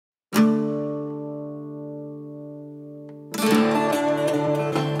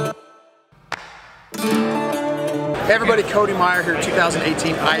Hey everybody, Cody Meyer here,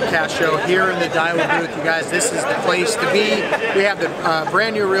 2018 ICAST show here in the Daiwa booth. You guys, this is the place to be. We have the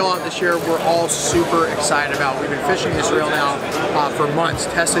brand new reel out this year we're all super excited about. We've been fishing this reel now for months,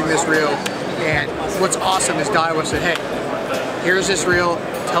 testing this reel, and what's awesome is Daiwa said, hey, here's this reel,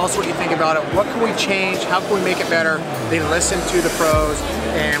 tell us what you think about it, what can we change, how can we make it better. They listened to the pros,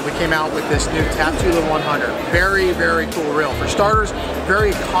 and we came out with this new Tatula 100. Very, very cool reel. For starters,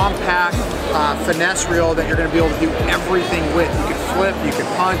 very compact, finesse reel that you're going to be able to do everything with. You can flip, you can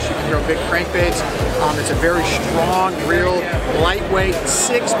punch, you can throw big crankbaits. It's a very strong reel, lightweight,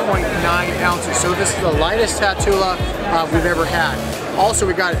 6.9 ounces. So this is the lightest Tatula we've ever had. Also,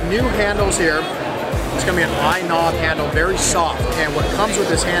 we got new handles here. It's going to be an eye knob handle, very soft, and what comes with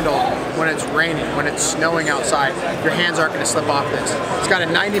this handle when it's raining, when it's snowing outside, your hands aren't going to slip off this. It's got a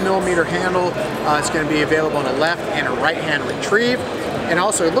 90mm handle. It's going to be available on a left and a right hand retrieve, and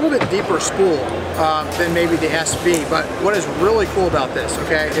also a little bit deeper spool than maybe the SV. But what is really cool about this,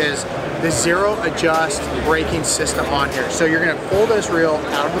 okay, is the zero adjust braking system on here. So you're gonna pull this reel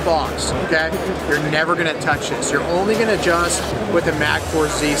out of the box, okay? You're never gonna touch this. You're only gonna adjust with the Mag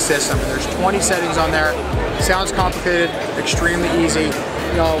Force Z system. There's 20 settings on there. Sounds complicated, extremely easy.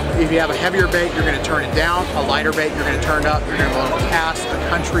 You know, if you have a heavier bait, you're gonna turn it down. A lighter bait, you're gonna turn it up. You're gonna cast a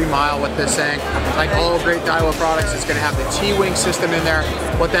country mile with this thing. Like all great Daiwa products, it's gonna have the T-wing system in there.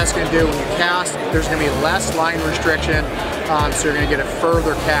 What that's gonna do when you cast, there's gonna be less line restriction, so you're gonna get a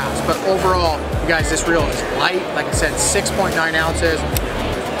further cast. But overall, you guys, this reel is light. Like I said, 6.9 ounces.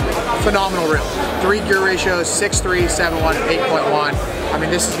 Phenomenal reel. 3 gear ratios, 6.3, 7.1, and 8.1. I mean,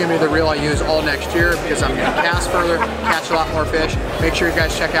 this is gonna be the reel I use all next year because I'm gonna cast further, catch a lot more fish. Make sure you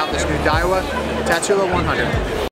guys check out this new Daiwa Tatula 100.